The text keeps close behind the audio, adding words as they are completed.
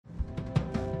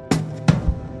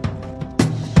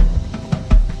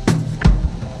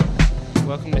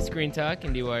Welcome to Screen Talk,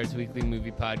 IndieWire's weekly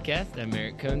movie podcast. I'm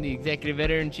Eric Cohn, the executive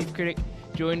editor and chief critic,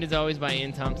 joined as always by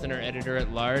Ann Thompson, our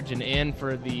editor-at-large. And Ann,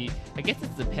 for I guess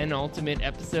it's the penultimate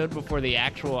episode before the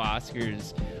actual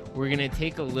Oscars, we're going to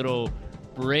take a little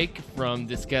break from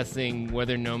discussing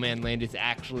whether Nomadland is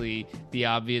actually the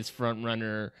obvious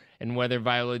frontrunner and whether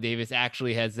Viola Davis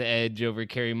actually has the edge over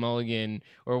Carey Mulligan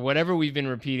or whatever we've been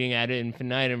repeating ad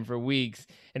infinitum for weeks,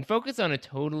 and focus on a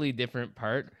totally different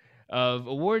part of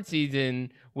award season,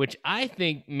 which I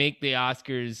think make the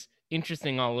Oscars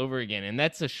interesting all over again. And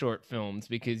that's the short films,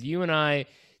 because you and I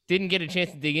didn't get a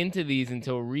chance to dig into these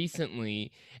until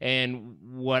recently. And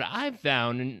what I've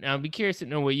found, and I'll be curious to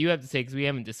know what you have to say because we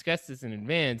haven't discussed this in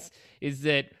advance, is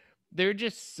that they're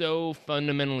just so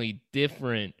fundamentally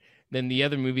different than the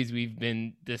other movies we've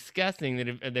been discussing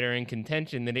that are in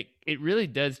contention that it really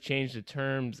does change the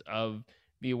terms of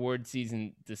the award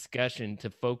season discussion to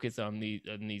focus on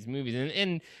these movies.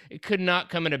 And it could not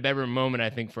come at a better moment,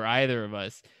 I think, for either of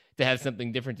us to have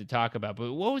something different to talk about.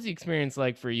 But what was the experience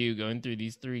like for you going through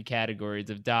these three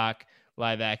categories of doc,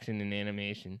 live action, and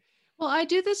animation? Well, I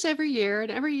do this every year,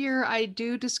 and every year I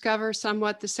do discover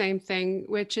somewhat the same thing,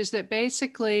 which is that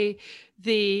basically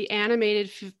the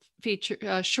animated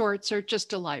feature shorts are just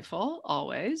delightful.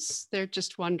 Always, they're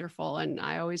just wonderful, and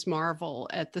I always marvel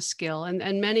at the skill.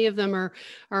 And many of them are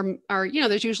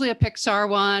there's usually a Pixar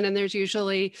one, and there's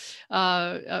usually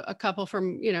a couple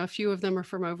from a few of them are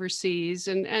from overseas,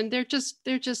 and they're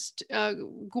just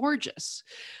gorgeous.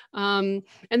 And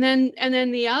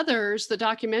then the others, the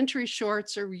documentary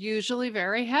shorts, are usually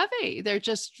very heavy. They're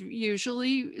just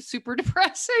usually super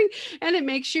depressing, and it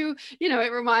makes you,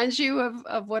 it reminds you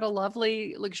of what a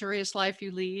lovely, luxurious life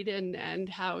you lead, and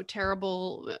how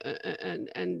terrible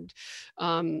and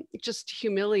just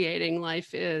humiliating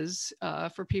life is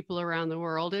for people around the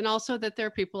world, and also that there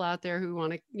are people out there who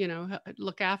want to,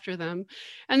 look after them.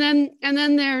 And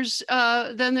then there's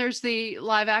the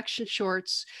live action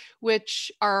shorts,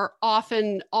 which are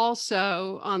often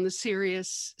also on the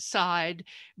serious side,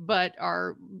 but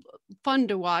are fun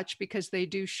to watch because they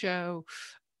do show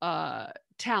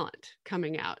talent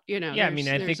coming out. Yeah, I mean,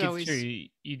 I think it's true.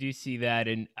 You do see that.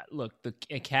 And look, the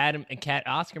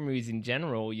Oscar movies in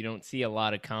general, you don't see a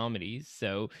lot of comedies.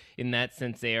 So in that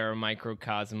sense, they are a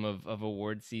microcosm of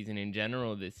award season in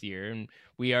general this year. And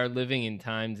we are living in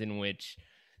times in which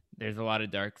there's a lot of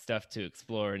dark stuff to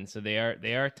explore. And so they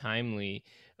are timely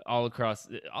all across.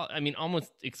 I mean,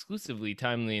 almost exclusively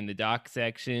timely in the doc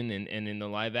section and in the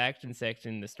live action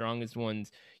section. The strongest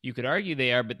ones, you could argue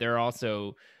they are, but they're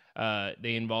also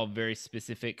they involve very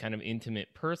specific kind of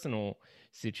intimate personal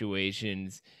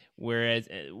situations. Whereas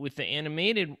with the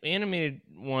animated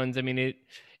ones, I mean,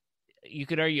 you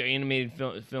could argue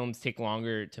animated films take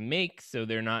longer to make, so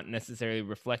they're not necessarily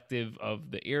reflective of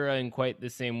the era in quite the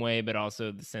same way, but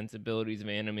also the sensibilities of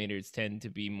animators tend to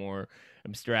be more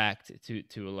abstract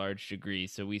to a large degree.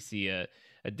 So we see a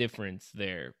difference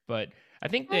there. But I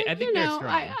think they're strong.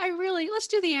 I really, let's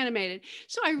do the animated.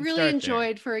 So I really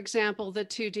enjoyed, for example, the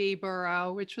 2D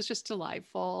Burrow, which was just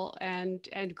delightful and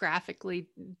graphically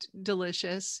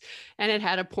delicious. And it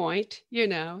had a point,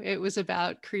 it was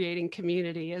about creating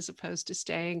community as opposed to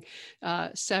staying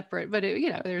separate. But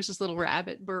there's this little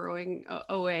rabbit burrowing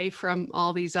away from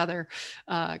all these other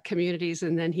communities,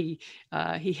 and then he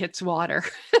hits water.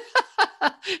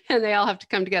 And they all have to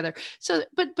come together. So,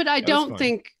 but I don't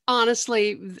think,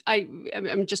 honestly,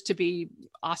 I'm just to be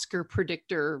Oscar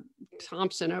predictor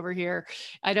Thompson over here.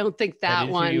 I don't think that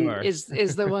one is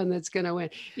the one that's going to win.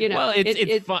 Well,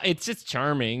 it's fun. It's just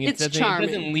charming. It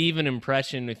doesn't leave an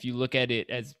impression if you look at it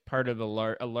as part of a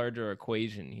larger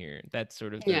equation here. That's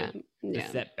sort of the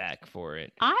setback for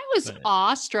it. I was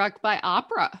awestruck by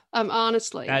opera.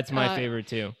 Honestly, that's my favorite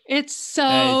too. It's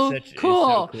so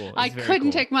cool. I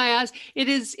couldn't take my eyes. It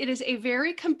is a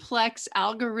very complex,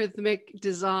 algorithmic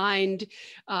designed.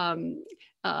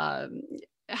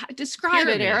 Describe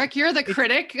pyramid. It, Eric. You're the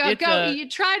critic. You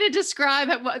try to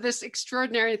describe this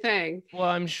extraordinary thing. Well,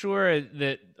 I'm sure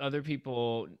that other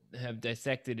people have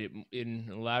dissected it in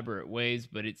elaborate ways,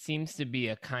 but it seems to be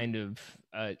a kind of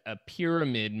a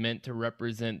pyramid meant to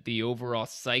represent the overall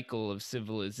cycle of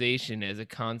civilization as a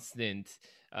constant,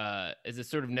 as a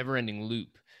sort of never-ending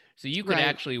loop. So you could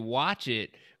actually watch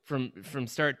it from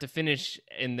start to finish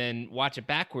and then watch it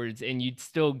backwards, and you'd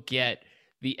still get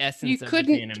the essence you of this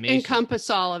couldn't animation. encompass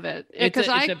all of it, because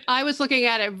I was looking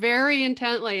at it very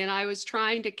intently and I was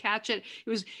trying to catch it.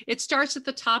 It starts at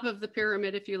the top of the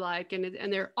pyramid, if you like,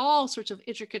 and there are all sorts of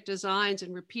intricate designs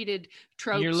and repeated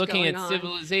tropes. You're looking going at on.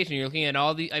 Civilization. You're looking at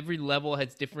every level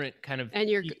has different kind of and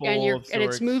and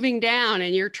it's moving down,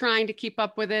 and you're trying to keep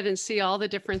up with it and see all the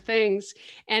different things,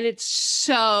 and it's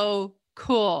so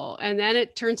cool. And then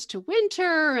it turns to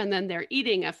winter, and then they're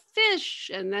eating a fish,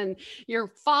 and then you're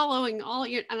following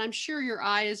and I'm sure your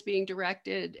eye is being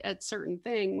directed at certain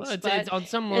things. Well, but it's on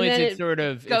some ways it sort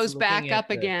of goes back up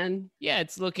again. Yeah,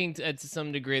 it's looking to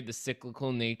some degree at the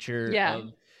cyclical nature Yeah.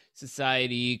 of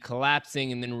society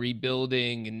collapsing and then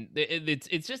rebuilding, and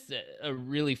it's just a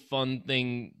really fun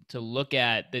thing to look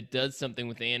at that does something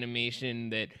with animation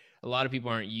that a lot of people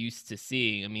aren't used to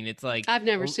seeing. I mean, it's like I've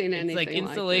never seen anything like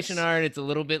installation like this. art. It's a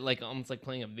little bit like almost like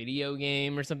playing a video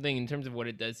game or something in terms of what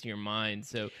it does to your mind.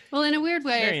 So, well, in a weird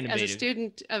way, as a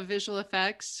student of visual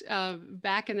effects,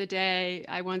 back in the day,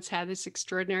 I once had this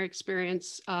extraordinary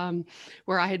experience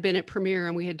where I had been at Premiere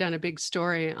and we had done a big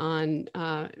story on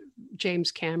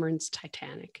James Cameron's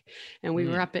Titanic, and we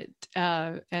were up at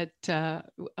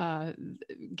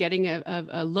getting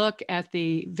a look at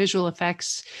the visual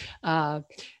effects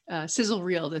sizzle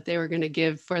reel that they were going to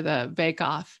give for the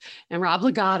bake-off. And Rob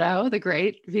Legato, the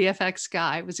great VFX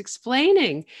guy, was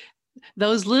explaining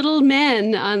those little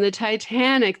men on the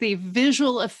Titanic, the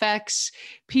visual effects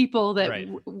people that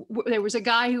there was a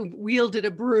guy who wielded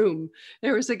a broom.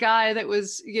 There was a guy that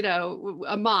was,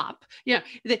 a mop.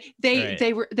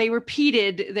 They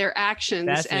repeated their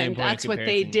actions, and that's what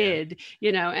they did,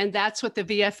 and that's what the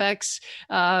VFX,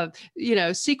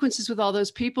 sequences with all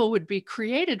those people would be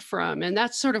created from. And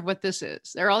that's sort of what this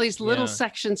is. There are all these little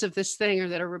sections of this thing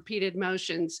that are repeated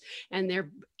motions, and they're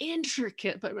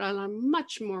intricate, but on a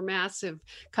much more massive,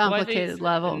 complicated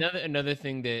level. Another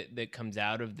thing that comes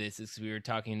out of this is, we were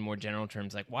talking in more general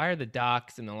terms, like, why are the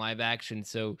docs and the live action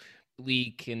so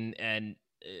bleak and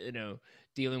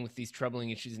dealing with these troubling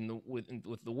issues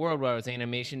with the world, whereas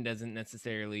animation doesn't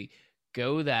necessarily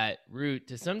go that route?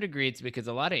 To some degree, it's because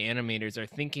a lot of animators are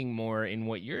thinking more in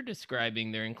what you're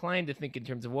describing. They're inclined to think in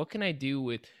terms of, what can I do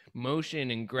with motion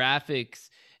and graphics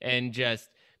and just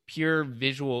pure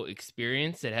visual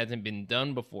experience that hasn't been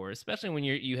done before, especially when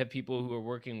you have people who are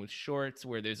working with shorts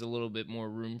where there's a little bit more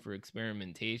room for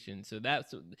experimentation. So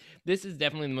this is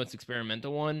definitely the most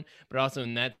experimental one, but also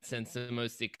in that sense the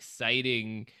most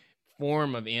exciting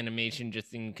form of animation,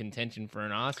 just in contention for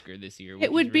an Oscar this year.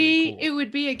 It would be cool. It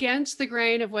would be against the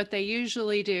grain of what they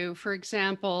usually do. For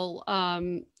example,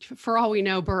 for all we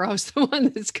know, Burrow's the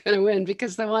one that's going to win,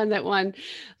 because the one that won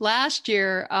last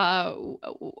year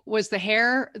was the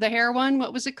hair one.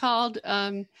 What was it called?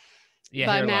 By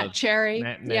Matt Cherry.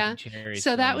 Matt Cherry.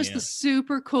 So that was the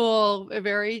super cool,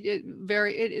 very,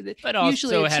 but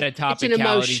also had a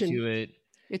topicality to it.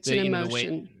 It's an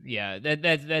emotion.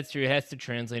 That's true. It has to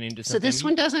translate into something. So this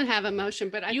one doesn't have emotion,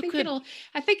 but I think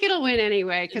it'll win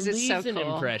anyway, because it's so cool.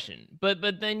 An impression. But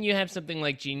then you have something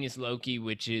like Genius Loki,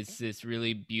 which is this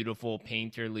really beautiful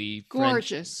painterly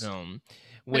gorgeous French film.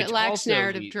 But it lacks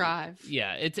narrative drive.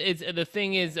 Yeah, it's the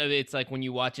thing is, it's like when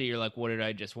you watch it, you're like, what did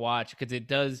I just watch? Because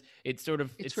it's sort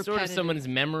of someone's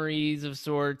memories of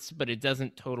sorts, but it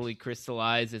doesn't totally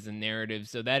crystallize as a narrative.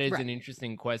 So that is an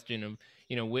interesting question of,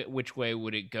 which way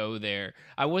would it go there?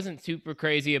 I wasn't super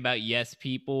crazy about Yes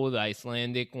People, the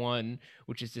Icelandic one,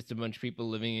 which is just a bunch of people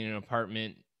living in an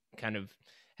apartment, kind of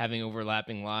having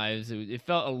overlapping lives. It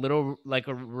felt a little like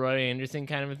a Roy Andersson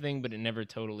kind of a thing, but it never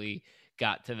totally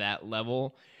got to that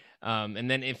level. And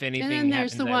then if anything, and then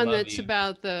there's the one that's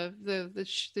about the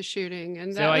shooting,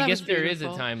 and so I guess there is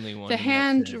a timely one. The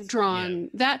hand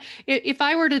drawn that if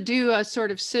I were to do a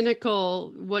sort of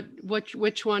cynical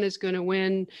which one is going to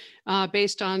win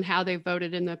based on how they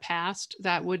voted in the past,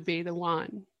 that would be the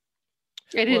one.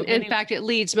 In fact, it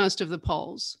leads most of the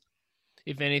polls.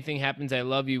 If Anything Happens, I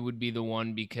Love You would be the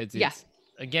one, because it's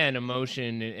again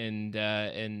emotion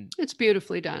and it's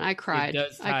beautifully done. I cried. It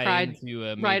does tie into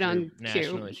a right on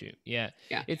national issue. Yeah.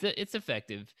 It's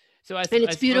effective. So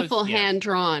it's beautiful hand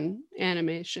drawn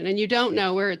animation, and you don't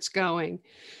know where it's going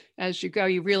as you go.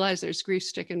 You realize there's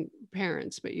grief-stricken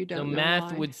parents, but you don't know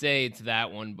Math why. would say it's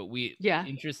that one, but we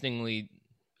interestingly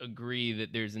agree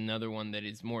that there's another one that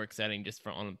is more exciting, just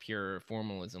on a pure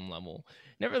formalism level.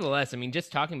 Nevertheless, I mean,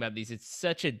 just talking about these, it's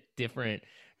such a different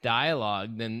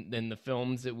dialogue than the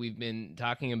films that we've been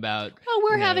talking about. Oh,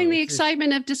 we're having the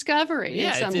excitement of discovery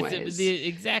in some ways.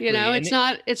 Exactly.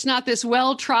 It's not this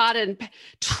well-trodden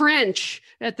trench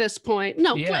at this point.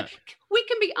 No, we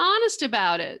can be honest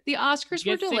about it. The Oscars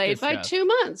were get sick of delayed by stuff. 2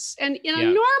 months. And in a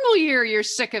Yeah. normal year, you're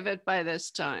sick of it by this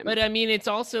time. But I mean, it's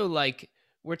also like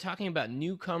we're talking about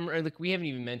newcomer. Like we haven't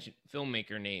even mentioned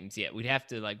filmmaker names yet. We'd have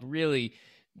to like really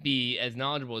be as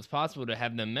knowledgeable as possible to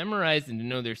have them memorized and to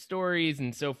know their stories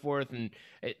and so forth. And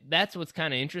that's what's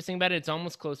kind of interesting about it. It's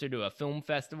almost closer to a film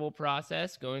festival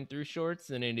process going through shorts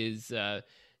than it is,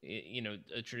 you know,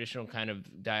 a traditional kind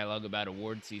of dialogue about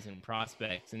award season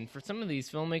prospects. And for some of these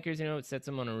filmmakers, you know, it sets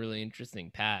them on a really interesting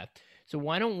path. So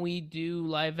why don't we do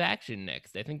live action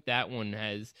next? I think that one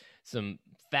has some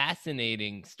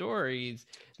fascinating stories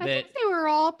that I think they were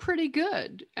all pretty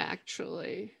good,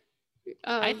 actually.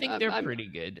 I think they're pretty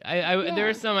good. There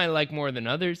are some I like more than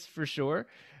others for sure.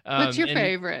 What's your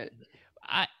favorite?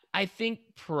 I think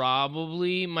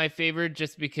probably my favorite,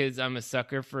 just because I'm a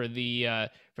sucker for the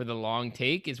long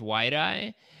take, is Wide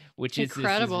Eye, which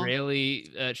Incredible. is this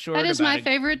Israeli short. That is my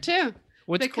favorite too.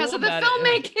 What's because cool of the about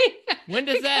filmmaking. When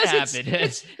does that happen?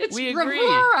 It's We agree.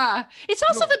 Bravura. It's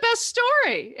also the best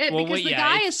story because the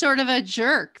guy is sort of a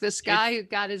jerk. This guy who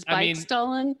got his bike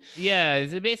stolen. Yeah,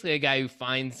 it's basically a guy who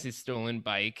finds his stolen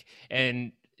bike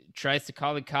and tries to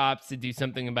call the cops to do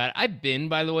something about it. I've been,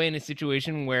 by the way, in a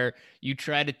situation where you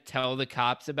try to tell the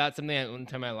cops about something. One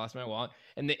time I lost my wallet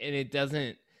and it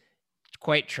doesn't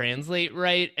quite translate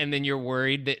right, and then you're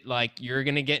worried that like you're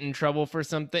gonna get in trouble for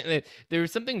something. There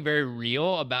was something very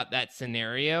real about that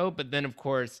scenario, but then of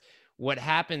course what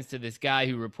happens to this guy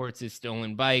who reports his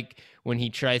stolen bike when he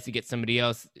tries to get somebody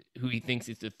else who he thinks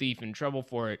is the thief in trouble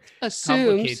for it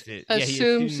assumes it.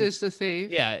 Assumes is the thief.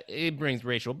 Yeah, it brings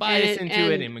racial bias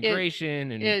into it,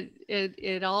 immigration, and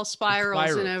it all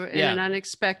spirals in an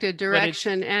unexpected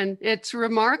direction, and it's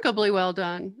remarkably well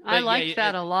done. I like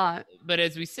that a lot. But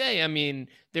as we say, I mean,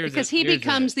 because he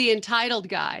becomes the entitled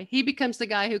guy. He becomes the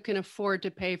guy who can afford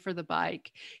to pay for the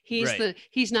bike.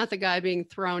 He's not the guy being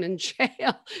thrown in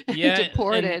jail and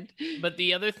deported. But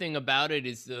the other thing about it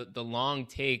is the long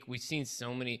take. We've seen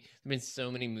there've been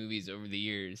so many movies over the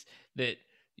years that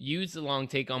use the long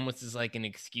take almost as like an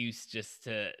excuse just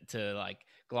to like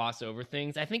gloss over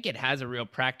things. I think it has a real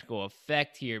practical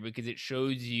effect here because it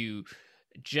shows you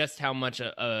just how much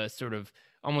a sort of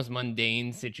almost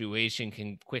mundane situation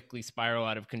can quickly spiral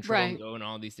out of control and go in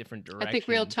all these different directions. I think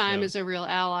real time is a real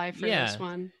ally for this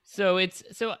one. So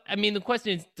I mean, the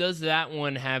question is, does that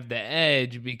one have the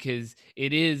edge? Because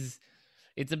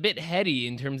it's a bit heady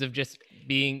in terms of just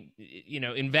being, you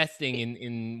know, investing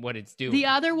in what it's doing. The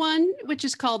other one, which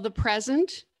is called The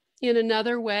Present, in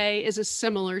another way, is a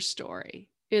similar story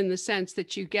in the sense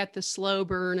that you get the slow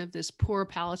burn of this poor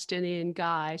Palestinian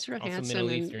guy, sort of handsome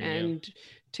and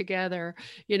together,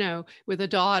 you know, with a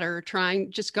daughter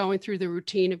just going through the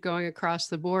routine of going across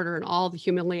the border and all the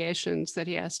humiliations that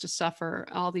he has to suffer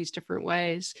all these different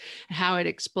ways, and how it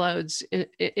explodes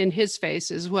in his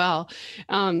face as well.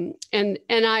 And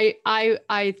I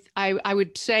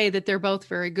would say that they're both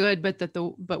very good,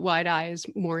 but Wide Eye is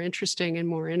more interesting and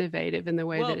more innovative in the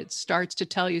way that it starts to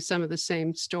tell you some of the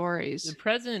same stories. The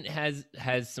Present has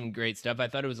some great stuff. I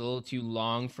thought it was a little too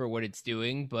long for what it's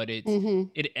doing, but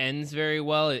it ends very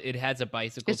well. It has a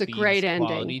bicycle. It's a great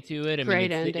quality ending to it.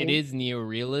 It is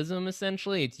neorealism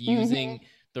essentially. It's using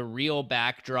the real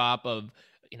backdrop of,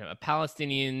 you know, a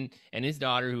Palestinian and his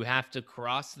daughter who have to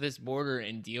cross this border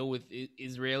and deal with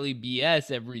Israeli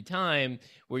BS every time,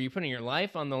 where you're putting your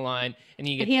life on the line, and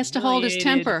he has to hold his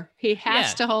temper. He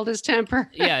has to hold his temper.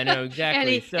 Yeah, no,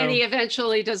 exactly. and he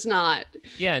eventually does not.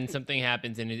 Yeah, and something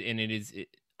happens, and it is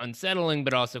unsettling,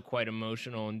 but also quite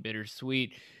emotional and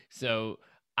bittersweet. So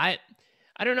I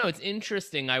don't know. It's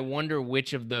interesting. I wonder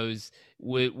which of those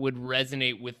would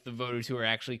resonate with the voters who are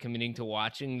actually committing to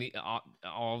watching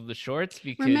all of the shorts.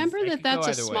 Because remember that's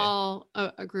a small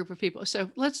group of people. So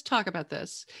let's talk about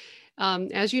this.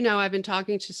 As you know, I've been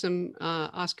talking to some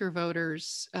Oscar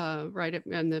voters and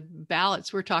the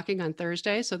ballots. We're talking on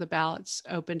Thursday, so the ballots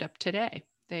opened up today.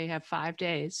 They have 5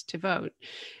 days to vote,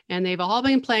 and they've all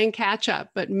been playing catch up,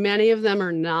 but many of them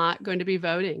are not going to be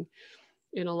voting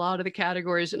in a lot of the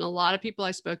categories. And a lot of people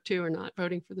I spoke to are not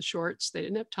voting for the shorts. They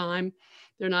didn't have time.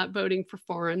 They're not voting for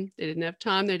foreign. They didn't have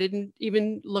time. They didn't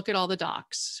even look at all the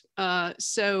docs.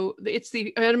 So it's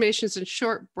the animations and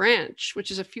short branch, which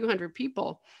is a few hundred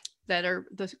people that are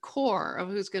the core of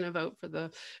who's going to vote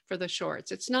for the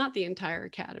shorts. It's not the entire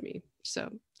Academy.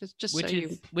 So it's just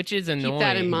which is annoying. Keep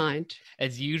that in mind.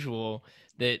 As usual,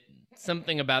 that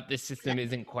something about this system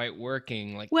isn't quite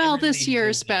working. Like, well, this year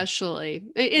especially,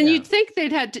 and you'd think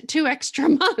they'd had 2 extra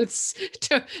months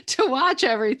to watch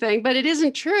everything, but it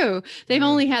isn't true. They've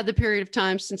only had the period of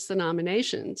time since the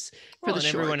nominations for the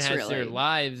shorts. Everyone has their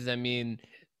lives. I mean,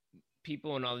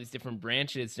 people in all these different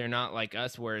branches, they're not like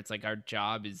us where it's like our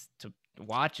job is to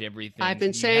watch everything. I've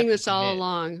been So you have saying to this all commit.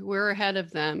 along. We're ahead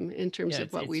of them in terms Yeah,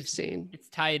 of what we've seen. it's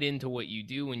tied into what you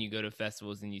do when you go to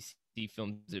festivals and you see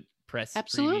films at press previews,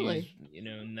 Absolutely.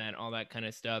 and that all that kind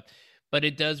of stuff. But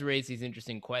it does raise these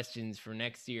interesting questions for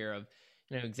next year of,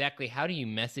 exactly how do you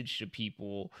message to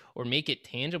people or make it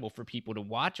tangible for people to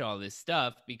watch all this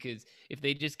stuff? Because if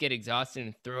they just get exhausted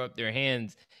and throw up their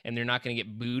hands and they're not going to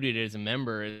get booted as a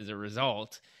member as a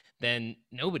result, then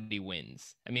nobody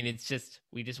wins. I mean,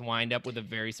 we just wind up with a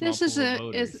very small pool of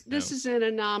voters. This is an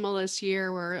anomalous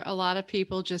year where a lot of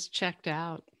people just checked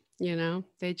out.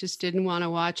 They just didn't want to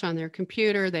watch on their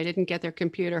computer. They didn't get their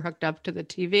computer hooked up to the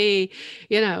TV,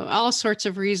 all sorts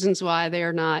of reasons why they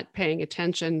are not paying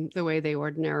attention the way they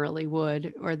ordinarily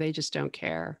would, or they just don't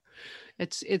care.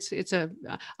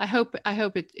 I hope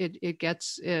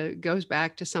it goes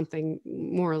back to something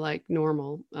more like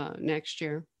normal next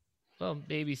year. Well,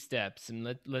 baby steps,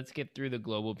 and let's get through the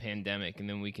global pandemic, and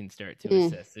then we can start to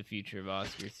assess the future of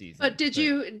Oscar season. But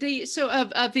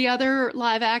of the other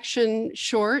live action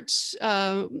shorts,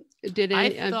 those?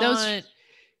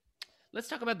 Let's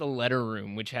talk about The Letter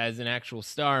Room, which has an actual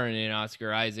star in it,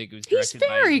 Oscar Isaac. He's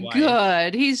very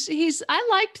good. I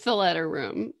liked The Letter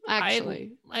Room,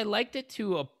 actually. I liked it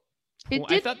to a. It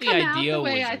did come out the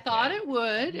way I thought it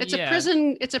would. It's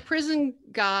a prison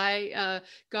guy,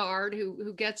 guard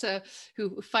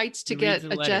who fights to get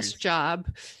a desk job,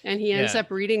 and he ends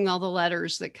up reading all the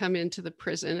letters that come into the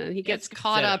prison, and he gets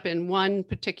caught up in one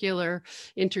particular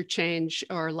interchange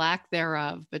or lack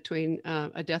thereof between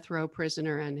a death row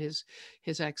prisoner and his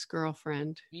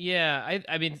ex-girlfriend. Yeah,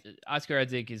 I mean, Oscar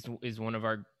Isaac is one of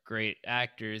our great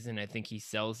actors, and I think he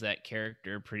sells that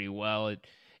character pretty well.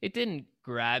 It didn't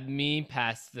grab me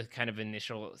past the kind of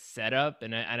initial setup,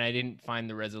 and I didn't find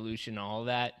the resolution all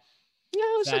that. Yeah,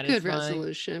 it was a good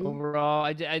resolution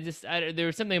overall. There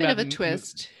was something about a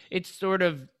twist. It sort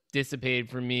of dissipated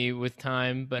for me with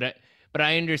time, but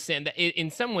I understand that in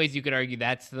some ways you could argue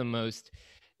that's the most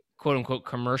quote unquote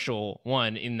commercial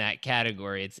one in that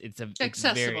category. It's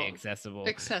very accessible.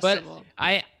 But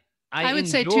I would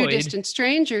say Two Distant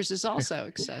Strangers is also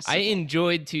accessible. I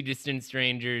enjoyed Two Distant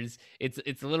Strangers.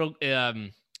 It's a little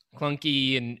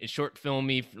clunky and short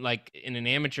filmy, like in an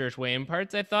amateurish way in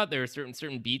parts. I thought there were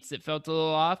certain beats that felt a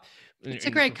little off. It's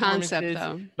a great concept,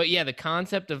 though. But yeah, the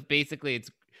concept of basically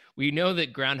we know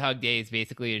that Groundhog Day is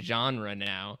basically a genre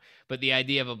now, but the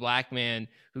idea of a black man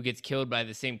who gets killed by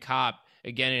the same cop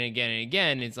again and again and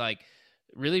again is like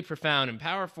really profound and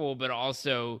powerful, but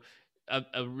also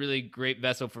a really great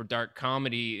vessel for dark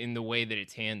comedy in the way that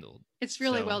it's handled. It's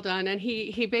really well done. And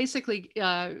he basically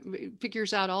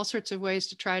figures out all sorts of ways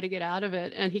to try to get out of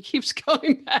it. And he keeps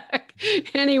going back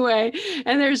anyway.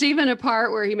 And there's even a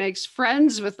part where he makes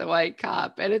friends with the white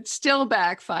cop and it still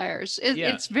backfires.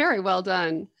 It's very well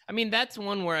done. I mean, that's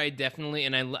one where I definitely,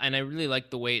 and I really like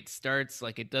the way it starts.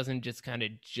 Like, it doesn't just kind of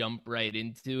jump right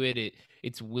into it.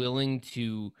 It's willing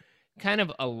to kind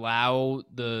of allow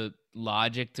the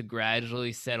logic to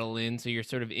gradually settle in, so you're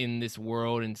sort of in this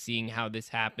world and seeing how this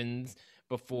happens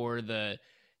before the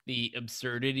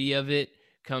absurdity of it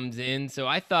comes in. So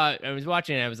I thought, I was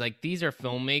watching it, I was like, these are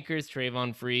filmmakers,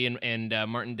 Trayvon Free and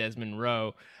Martin Desmond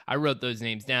Rowe. I wrote those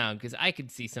names down because I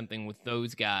could see something with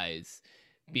those guys.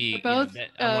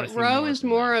 Rowe is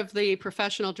more of the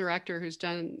professional director who's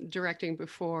done directing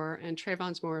before, and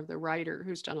Trayvon's more of the writer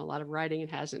who's done a lot of writing and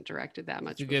hasn't directed that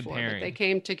much before. But they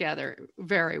came together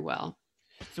very well.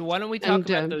 So why don't we talk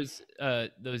about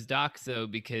those docs though?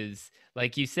 Because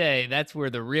like you say, that's where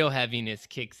the real heaviness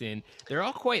kicks in. They're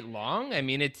all quite long. I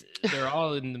mean, they're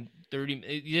all in the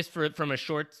 30. Just from a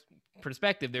short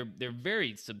perspective, they're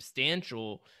very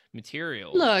substantial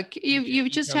material. Look, you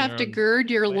just have to gird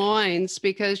your loins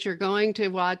because you're going to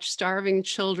watch starving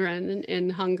children in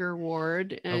hunger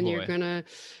ward, and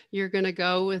you're gonna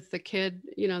go with the kid,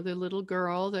 the little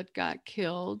girl that got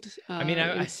killed.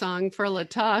 I Song for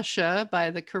Latasha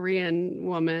by the Korean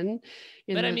woman.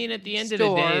 But I mean, at the end of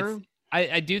the day,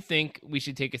 I do think we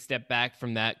should take a step back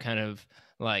from that kind of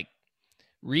like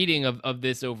reading of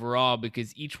this overall,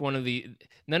 because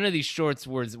none of these shorts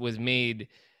was made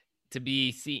to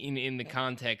be seen in the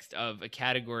context of a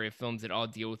category of films that all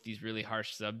deal with these really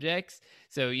harsh subjects.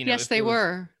 So, yes, they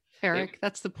were, Eric.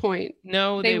 That's the point.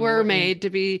 No, they were made to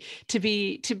be.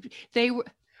 They were.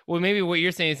 Well, maybe what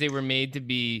you're saying is they were made to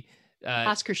be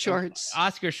Oscar shorts.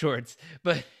 Oscar shorts,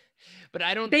 but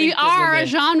I don't. They are a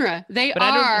genre. They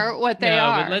are what they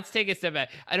are. But let's take a step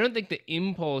back. I don't think the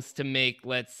impulse to make,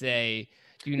 let's say,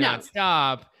 Do Not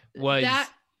Stop was.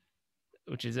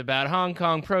 which is about Hong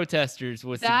Kong protesters,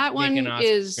 was that to one make an Oscar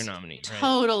is nominee. Right?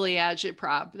 Totally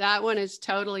agitprop. That one is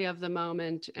totally of the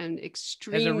moment and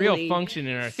extremely has a real function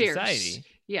in our fierce. society.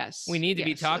 Yes, we need to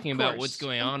be yes, talking of about what's course,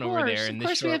 going of on over course, there. Of And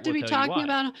course, this we short have to will be tell you talking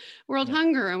why. about world Yeah.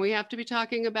 hunger, and we have to be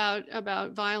talking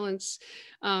about violence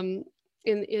in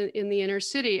the inner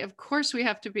city. Of course, we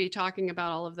have to be talking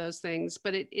about all of those things,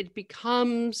 but it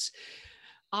becomes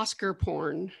Oscar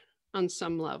porn on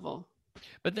some level.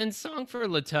 But then Song for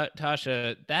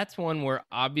Latasha, that's one where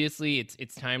obviously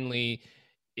it's timely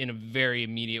in a very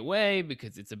immediate way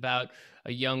because it's about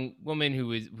a young woman who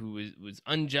was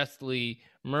unjustly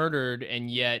murdered, and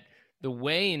yet the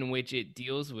way in which it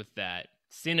deals with that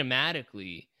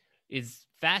cinematically is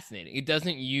fascinating. It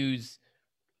doesn't use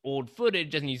old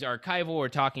footage, doesn't use archival or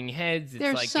talking heads. It's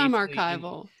There's like some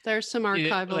archival. There's some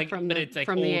archival like, from but the it's like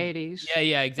from old, the 80s.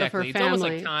 yeah, Of her exactly. It's almost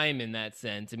like family. time in that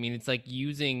sense. I mean, it's like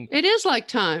using It is like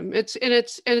time. It's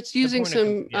using point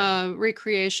of some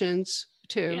recreations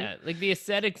too. yeah, like the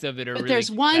aesthetics of it are But really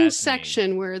there's one fascinating.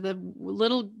 section where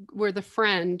the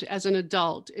friend as an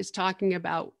adult is talking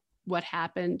about what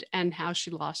happened and how she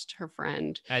lost her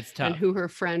friend. That's tough. And who her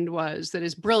friend was. That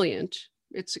is brilliant.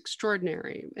 It's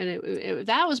extraordinary. And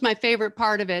that was my favorite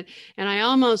part of it. And I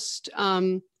almost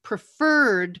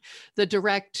preferred the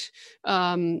direct,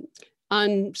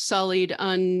 unsullied,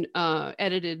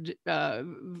 unedited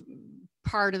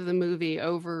part of the movie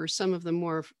over some of the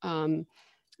more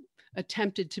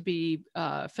attempted to be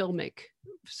filmic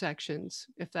sections,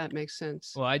 if that makes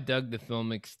sense. Well, I dug the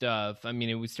filmic stuff. I mean,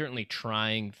 it was certainly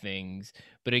trying things.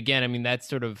 But again, I mean, that's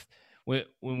sort of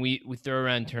when we throw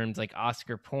around terms like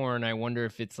Oscar porn, I wonder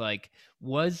if it's like,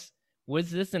 was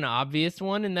this an obvious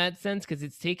one in that sense? Because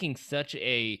it's taking such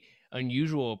a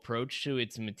unusual approach to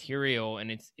its material,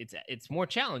 and it's more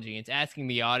challenging. It's asking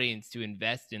the audience to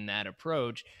invest in that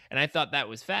approach. And I thought that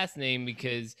was fascinating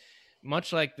because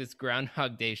much like this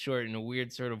Groundhog Day short in a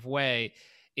weird sort of way,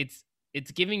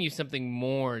 it's giving you something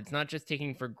more. It's not just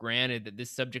taking for granted that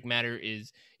this subject matter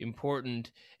is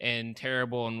important and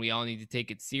terrible and we all need to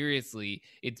take it seriously.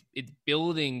 It's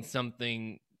building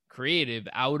something creative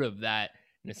out of that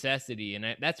necessity,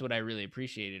 and that's what I really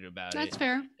appreciated about That's it.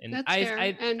 fair. And That's I fair.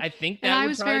 I think and that I would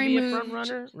was probably very be a moved. front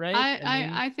runner, right?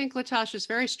 I think Latasha's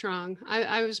very strong.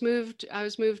 I was moved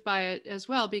by it as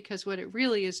well, because what it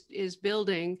really is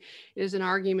building is an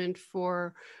argument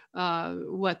for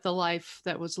what the life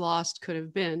that was lost could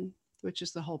have been, which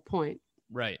is the whole point.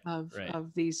 Right. Of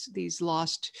these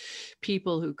lost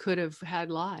people who could have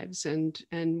had lives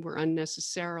and were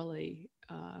unnecessarily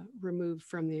removed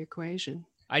from the equation.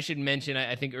 I should mention,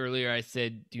 I think earlier I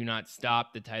said do not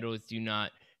stop. The title is Do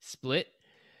Not Split,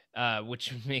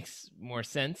 which makes more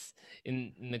sense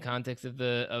in the context of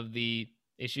the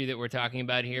issue that we're talking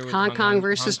about here with Hong Kong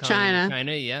versus China.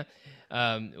 Yeah.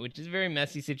 Which is a very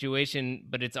messy situation,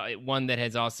 but it's one that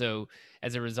has also,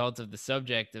 as a result of the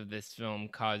subject of this film,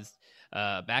 caused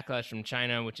backlash from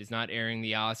China, which is not airing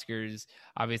the Oscars.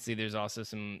 Obviously, there's also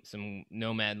some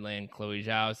Nomadland, Chloe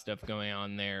Zhao stuff going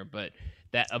on there, but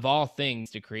that of all things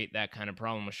to create that kind of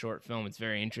problem, a short film, it's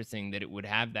very interesting that it would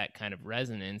have that kind of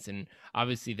resonance, and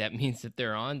obviously that means that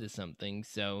they're on to something.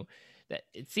 So that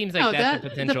it seems like that's a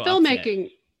potential the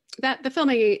filmmaking. The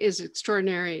filmmaking is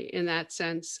extraordinary in that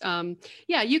sense.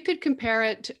 Yeah, you could compare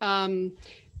it.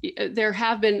 There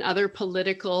have been other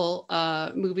political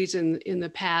movies in the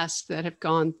past that have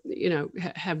gone,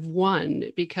 have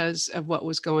won because of what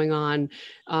was going on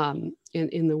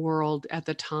in the world at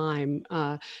the time.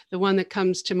 The one that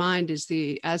comes to mind is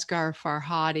the Asghar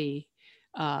Farhadi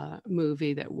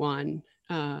movie that won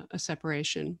A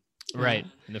Separation. Right,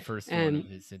 the first one of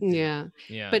his. Yeah.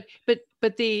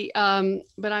 But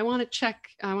I want to check.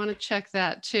 I want to check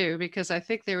that too, because I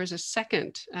think there was a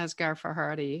second Asghar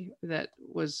Farhadi that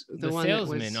was the one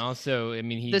salesman. That was, also, I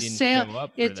mean, he didn't show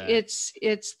up for that.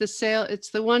 It's the sale. It's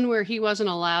the one where he wasn't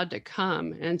allowed to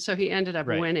come, and so he ended up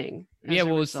winning. Yeah,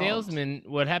 well, salesman.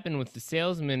 What happened with the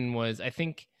salesman was, I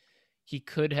think he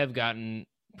could have gotten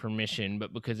permission,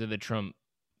 but because of the Trump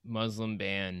Muslim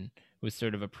ban, was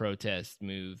sort of a protest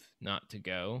move not to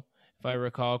go, if I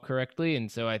recall correctly.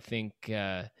 And so I think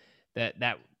that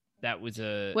was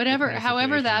a whatever,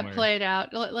 however that played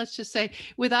out. Let's just say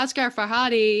with Asghar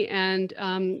Farhadi and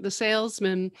the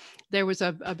salesman, there was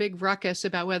a big ruckus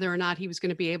about whether or not he was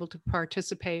going to be able to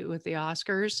participate with the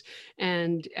Oscars,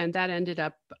 and that ended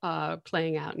up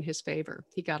playing out in his favor.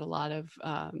 He got a lot of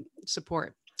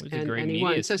support. It was a great and he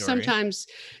media won. So story.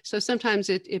 sometimes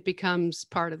it becomes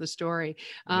part of the story.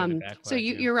 So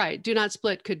you're right. Do Not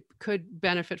Split could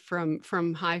benefit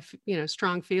from high,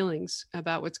 strong feelings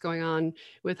about what's going on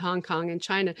with Hong Kong and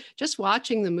China. Just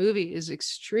watching the movie is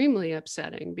extremely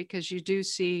upsetting because you do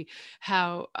see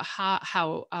how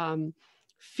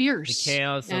fierce the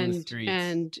chaos on the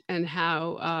streets and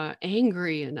how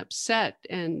angry and upset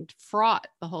and fraught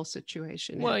the whole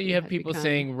situation. Well, you have people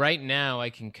saying right now I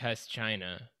can cuss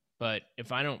China, but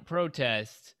if I don't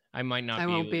protest, I might not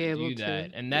be able to do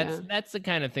that. And that's the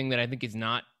kind of thing that I think is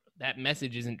not, that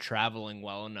message isn't traveling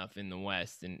well enough in the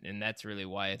West, and that's really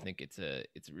why I think it's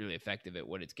really effective at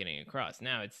what it's getting across.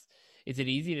 Now, is it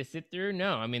easy to sit through?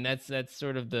 No. I mean, that's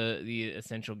sort of the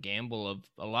essential gamble of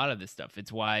a lot of this stuff.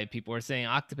 It's why people are saying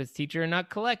Octopus Teacher and not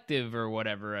Collective or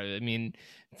whatever. I mean,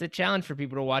 it's a challenge for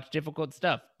people to watch difficult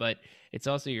stuff, but it's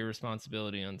also your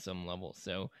responsibility on some level.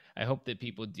 So I hope that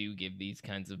people do give these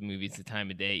kinds of movies the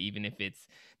time of day, even if it's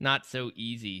not so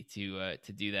easy to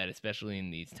do that, especially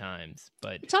in these times.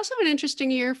 But it's also an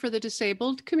interesting year for the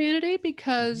disabled community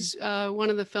because one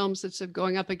of the films that's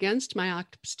going up against My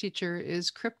Octopus Teacher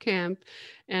is Crip Camp,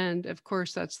 and of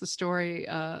course that's the story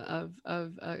of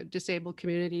a disabled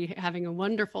community having a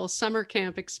wonderful summer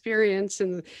camp experience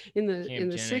in the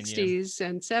 60s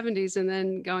and 70s, and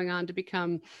then going on to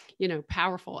become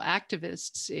powerful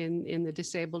activists in the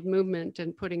disabled movement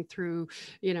and putting through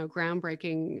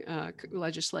groundbreaking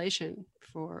legislation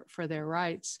for their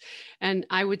rights. And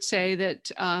I would say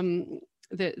that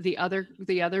the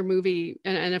other movie,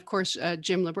 and of course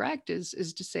Jim Lebrecht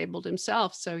is disabled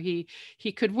himself, so he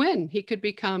could win. He could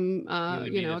become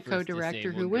a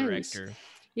co-director who wins.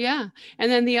 Yeah.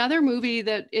 And then the other movie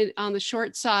that on the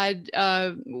short side,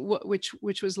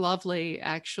 which was lovely,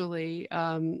 actually,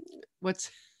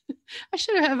 I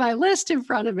should have my list in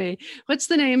front of me. What's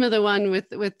the name of the one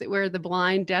with where the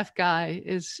blind deaf guy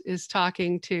is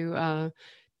talking to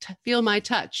Feel My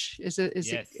Touch? Is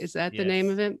that the name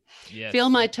of it? Yes. Feel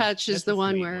My Touch is the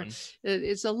one where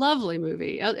it's a lovely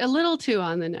movie, a little too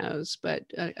on the nose, but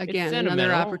again,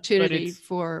 another opportunity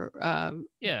for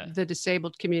the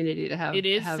disabled community to have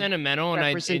sentimental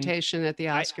representation at the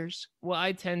Oscars.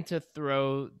 I tend to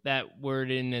throw that word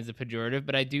in as a pejorative,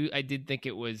 but I did think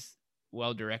it was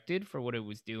well directed for what it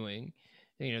was doing.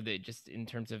 That just in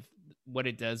terms of what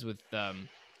it does with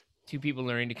two people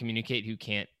learning to communicate who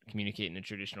can't communicate in a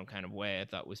traditional kind of way, I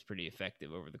thought was pretty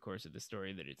effective over the course of the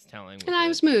story that it's telling. And I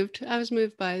was moved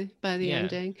by the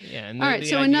ending. Yeah. And all right,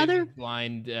 so another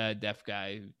blind deaf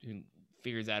guy who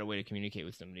figures out a way to communicate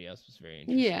with somebody else was very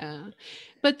interesting. Yeah.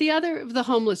 But the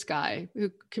homeless guy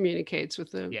who communicates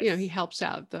with he helps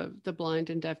out the blind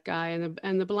and deaf guy,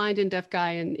 and the blind and deaf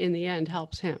guy in the end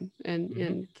helps him.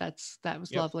 And that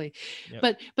was lovely.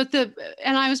 Yep. But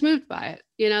I was moved by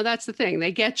it. That's the thing.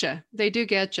 They get you. They do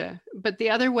get you. But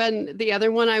the other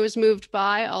one I was moved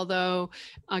by, although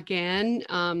again,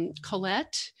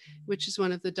 Colette, which is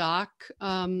one of the doc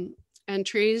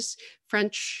entries,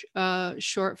 French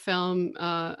short film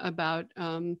about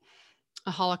a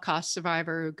Holocaust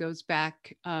survivor who goes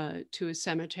back to a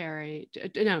cemetery,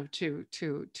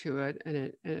 to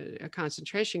a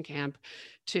concentration camp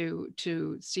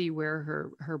to see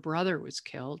where her brother was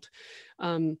killed.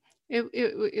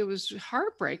 It was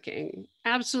heartbreaking,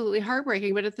 absolutely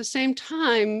heartbreaking. But at the same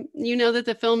time, that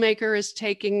the filmmaker is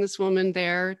taking this woman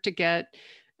there to get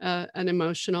an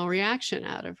emotional reaction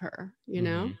out of her,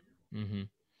 Mm-hmm.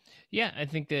 Yeah, I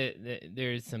think that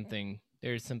there's something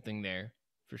there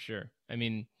for sure. I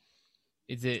mean,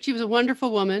 she was a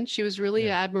wonderful woman. She was really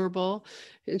admirable,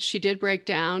 and she did break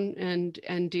down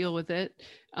and deal with it.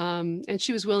 And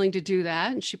she was willing to do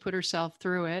that, and she put herself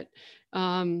through it.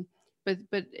 But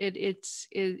it's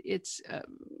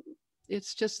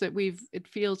just that it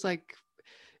feels like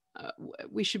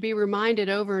we should be reminded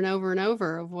over and over and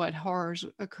over of what horrors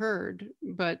occurred,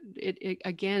 but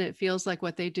it feels like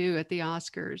what they do at the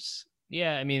Oscars.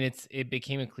 Yeah, I mean, it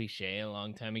became a cliche a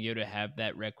long time ago to have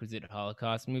that requisite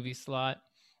Holocaust movie slot,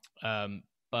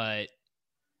 but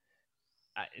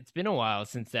it's been a while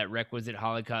since that requisite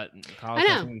Holocaust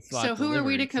movie slot. So who are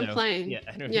we to complain?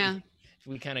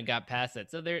 We kind of got past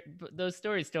that. So those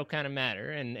stories still kind of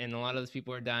matter, and a lot of those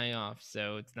people are dying off.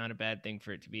 So it's not a bad thing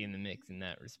for it to be in the mix in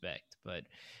that respect. But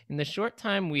in the short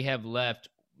time we have left,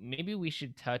 maybe we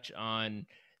should touch on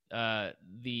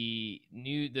the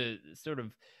sort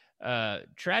of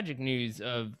tragic news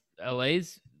of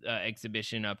LA's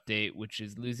exhibition update, which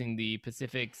is losing the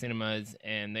Pacific Cinemas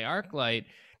and the ArcLight.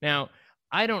 Now,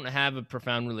 I don't have a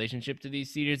profound relationship to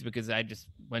these theaters because I just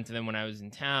went to them when I was in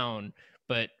town,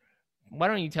 but why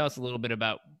don't you tell us a little bit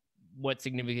about what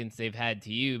significance they've had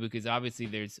to you, because obviously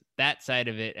there's that side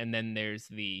of it, and then there's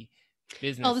the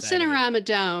business Well, the side of it. Cinerama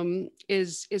Dome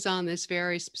is on this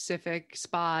very specific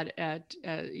spot at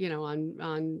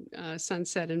on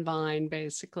Sunset and Vine,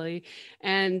 basically,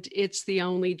 and it's the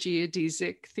only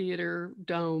geodesic theater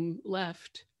dome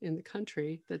left in the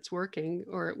country that's working,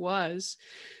 or it was,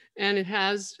 and it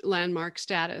has landmark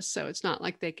status. So it's not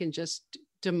like they can just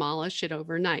demolish it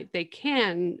overnight. They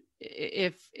can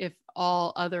if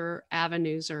all other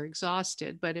avenues are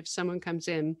exhausted, but if someone comes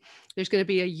in, there's going to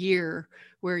be a year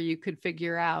where you could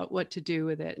figure out what to do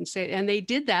with it and say, and they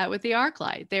did that with the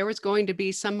ArcLight. There was going to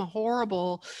be some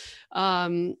horrible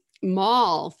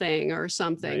mall thing or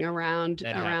something around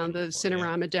the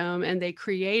Cinerama Dome, and they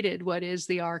created what is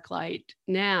the ArcLight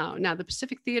now. Now the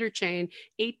Pacific Theater chain,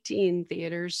 18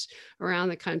 theaters around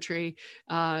the country,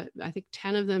 I think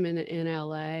 10 of them in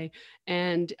LA,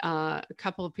 and a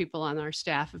couple of people on our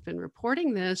staff have been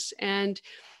reporting this, and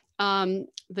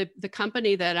the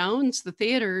company that owns the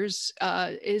theaters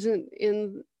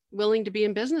isn't willing to be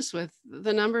in business with.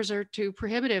 The numbers are too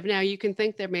prohibitive. Now you can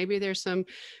think that maybe there's some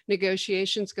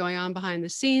negotiations going on behind the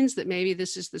scenes, that maybe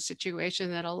this is the situation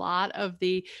that a lot of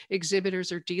the exhibitors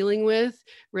are dealing with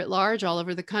writ large all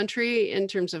over the country in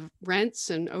terms of rents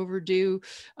and overdue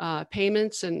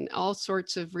payments and all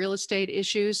sorts of real estate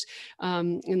issues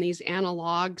in these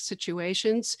analog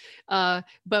situations.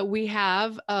 But we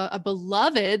have a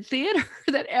beloved theater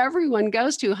that everyone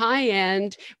goes to, high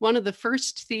end, one of the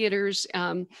first theaters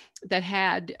that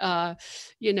had,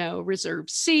 reserved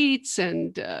seats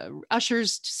and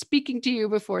ushers speaking to you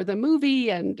before the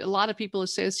movie, and a lot of people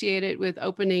associate it with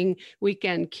opening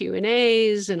weekend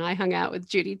Q&As. And I hung out with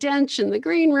Judi Dench in the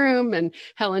green room, and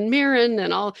Helen Mirren,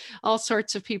 and all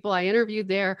sorts of people I interviewed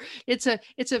there. It's a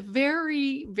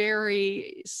very,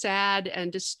 very sad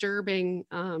and disturbing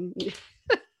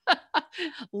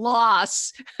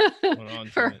loss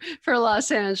for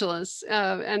Los Angeles,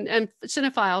 and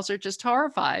cinephiles are just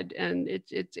horrified, and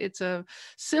it's a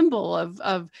symbol of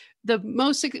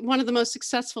one of the most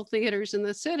successful theaters in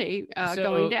the city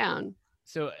going down.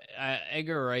 So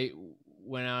Edgar Wright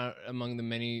went out among the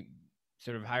many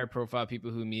sort of higher profile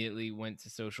people who immediately went to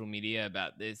social media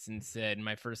about this and said,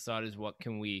 my first thought is, what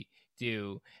can we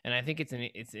do? And I think it's an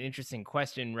interesting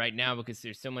question right now, because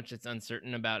there's so much that's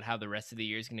uncertain about how the rest of the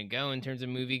year is going to go in terms of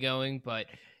movie going. But,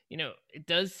 it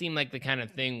does seem like the kind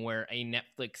of thing where a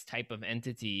Netflix type of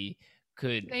entity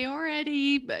could... They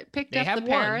already picked up the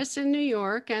Paris in New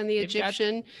York and the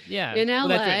Egyptian in LA. Well,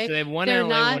 that's right. So they have one in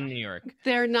LA, one in New York.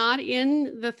 They're not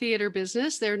in the theater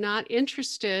business. They're not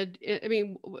interested. I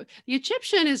mean, the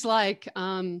Egyptian is like...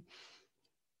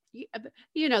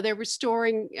 they're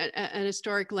restoring an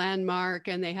historic landmark,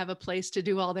 and they have a place to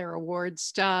do all their awards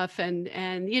stuff, and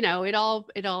it all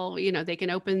they can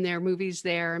open their movies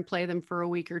there and play them for a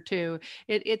week or two.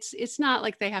 It's not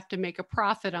like they have to make a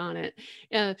profit on it.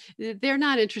 They're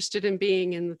not interested in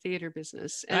being in the theater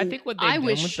business. And I think what they've done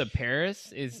with the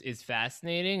Paris is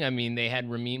fascinating. I mean, they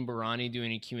had Ramin Bahrani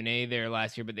doing a Q&A there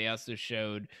last year, but they also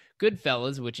showed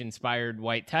Goodfellas, which inspired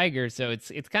White Tiger. So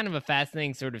it's kind of a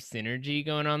fascinating sort of synergy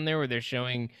going on there, where they're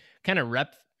showing kind of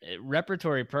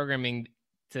repertory programming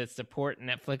to support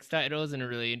Netflix titles in a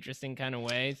really interesting kind of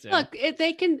way. So look,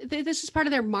 this is part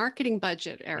of their marketing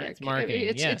budget, Eric. Yeah, it's marketing.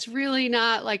 It's really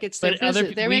not like it's their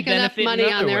business. They make enough money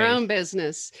on their own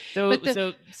business.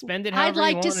 So spend it however I'd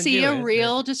like you to want see to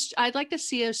do it. I'd like to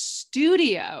see a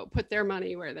studio put their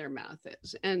money where their mouth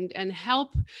is and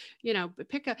help,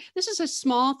 this is a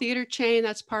small theater chain.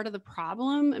 That's part of the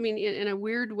problem. I mean, in a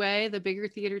weird way, the bigger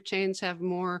theater chains have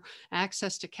more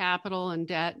access to capital and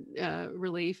debt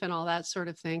relief and all that sort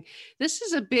of thing. This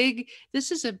is a big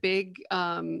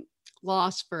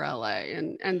loss for LA,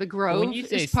 and the Grove when you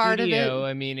say is part studio, of it.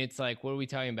 I mean, it's like, what are we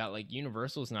talking about? Like,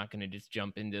 Universal's not going to just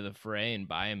jump into the fray and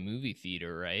buy a movie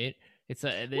theater, right?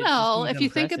 Well, if you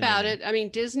think about it, I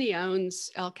mean, Disney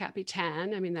owns El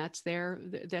Capitan. I mean, that's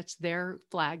their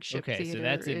flagship theater so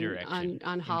that's a direction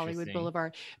on Hollywood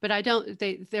Boulevard. But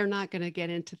they're not going to get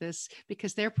into this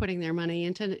because they're putting their money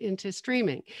into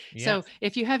streaming. Yes. So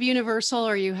if you have Universal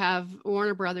or you have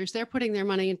Warner Brothers, they're putting their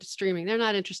money into streaming. They're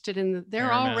not interested in they're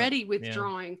Paramount. Already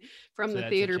withdrawing from the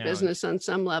theater business on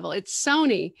some level. It's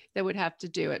Sony that would have to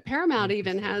do it. Paramount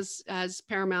even has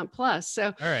Paramount Plus.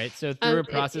 So all right, so through a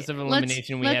process of elimination,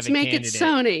 let's make it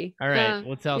Sony. All right,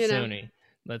 we'll tell Sony.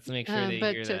 Let's make sure they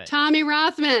hear that. Tommy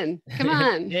Rothman, come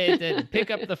on. Pick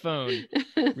up the phone.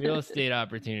 Real estate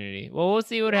opportunity. Well, we'll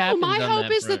see what happens. My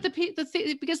hope is front.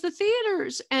 that because the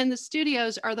theaters and the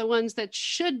studios are the ones that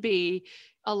should be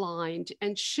aligned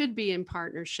and should be in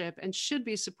partnership and should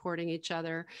be supporting each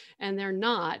other, and they're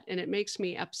not, and it makes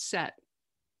me upset.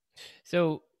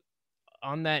 So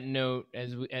on that note,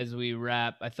 as we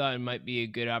wrap, I thought it might be a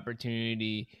good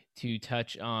opportunity to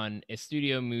touch on a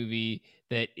studio movie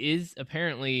that is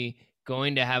apparently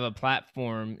going to have a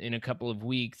platform in a couple of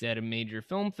weeks at a major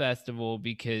film festival,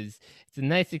 because it's a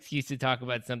nice excuse to talk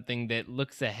about something that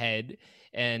looks ahead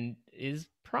and is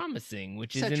promising,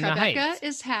 which is So In the Heights. Tribeca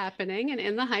is happening, and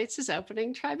In the Heights is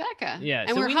opening Tribeca. Yeah, and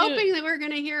so we're we hoping that we're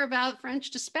going to hear about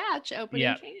French Dispatch opening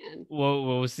Yeah. Cannes. Well,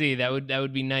 we'll see. That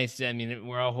would be nice. I mean,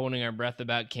 we're all holding our breath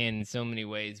about Cannes in so many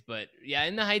ways, but yeah,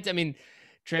 In the Heights. I mean,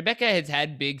 Tribeca has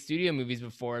had big studio movies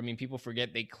before. I mean, people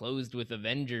forget they closed with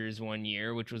Avengers one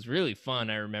year, which was really fun.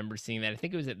 I remember seeing that. I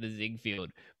think it was at the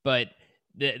Ziegfeld, but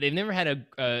they've never had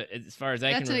as far as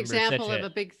I That's can an remember, example of a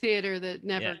big theater that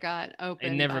never Yeah. got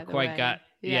open. It never by the quite way. got.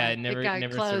 Yeah, it never got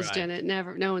never closed, survived. and it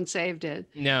never. No one saved it.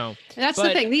 No, That's the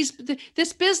but- thing.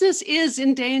 This business is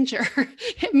in danger.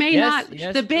 It may Yes, not.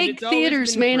 yes, The but big it's always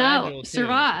theaters been may fragile, not too.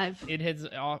 survive. It has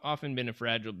often been a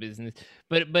fragile business,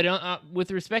 but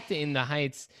with respect to In the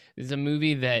Heights, there's a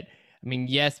movie that, I mean,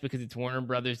 yes, because it's Warner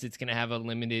Brothers, it's going to have a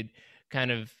limited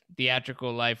kind of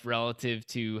theatrical life relative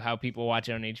to how people watch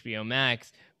it on HBO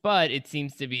Max, but it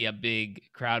seems to be a big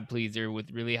crowd pleaser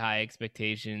with really high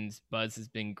expectations. Buzz has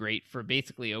been great for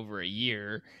basically over a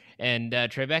year, and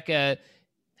Tribeca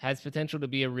has potential to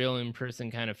be a real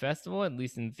in-person kind of festival, at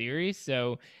least in theory.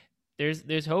 So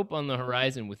there's hope on the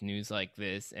horizon with news like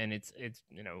this, and it's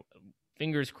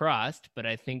fingers crossed, but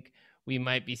I think we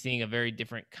might be seeing a very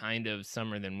different kind of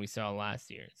summer than we saw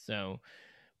last year. So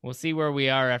we'll see where we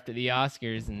are after the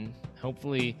Oscars, and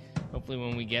hopefully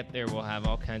when we get there, we'll have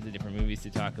all kinds of different movies to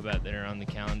talk about that are on the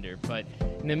calendar. But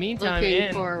in the meantime,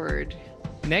 Looking forward.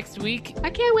 Next week, I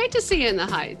can't wait to see In the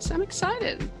Heights. I'm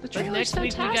excited. The but trailer's next week we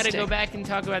got to fantastic. go back and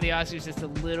talk about the Oscars just a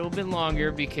little bit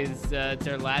longer, because it's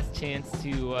our last chance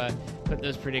to put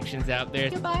those predictions out there.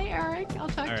 Goodbye, Eric. I'll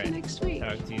talk All to right. you next week.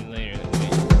 Talk to you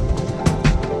later.